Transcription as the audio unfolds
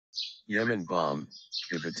Yemen bomb,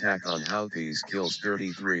 AQAP attack on Houthis kills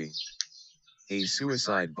 33. A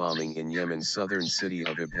suicide bombing in Yemen's southern city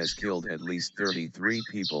of AQAP has killed at least 33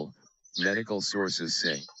 people, medical sources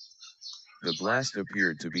say. The blast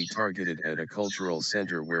appeared to be targeted at a cultural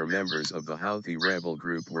center where members of the Houthi rebel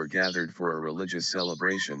group were gathered for a religious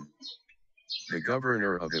celebration. The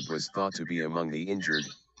governor of AQAP was thought to be among the injured,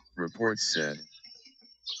 reports said.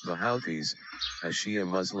 The Houthis, a Shia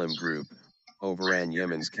Muslim group, overran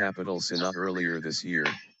Yemen's capital Sanaa earlier this year,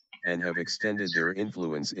 and have extended their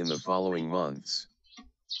influence in the following months.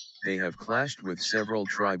 They have clashed with several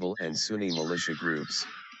tribal and Sunni militia groups,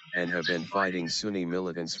 and have been fighting Sunni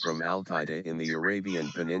militants from al-Qaeda in the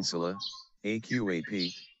Arabian Peninsula,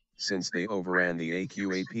 AQAP, since they overran the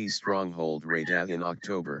AQAP stronghold Radaa in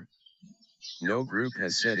October. No group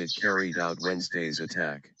has said it carried out Wednesday's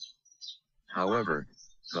attack. However,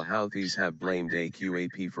 the Houthis have blamed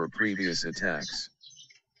AQAP for previous attacks.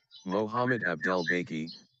 Mohammed Abdel Baki,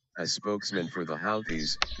 a spokesman for the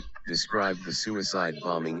Houthis, described the suicide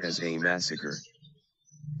bombing as a massacre.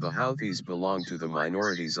 The Houthis belong to the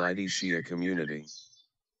minority Zaidi Shia community.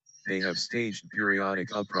 They have staged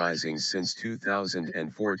periodic uprisings since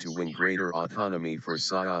 2004 to win greater autonomy for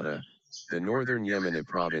Sanaa, the northern Yemeni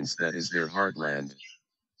province that is their heartland.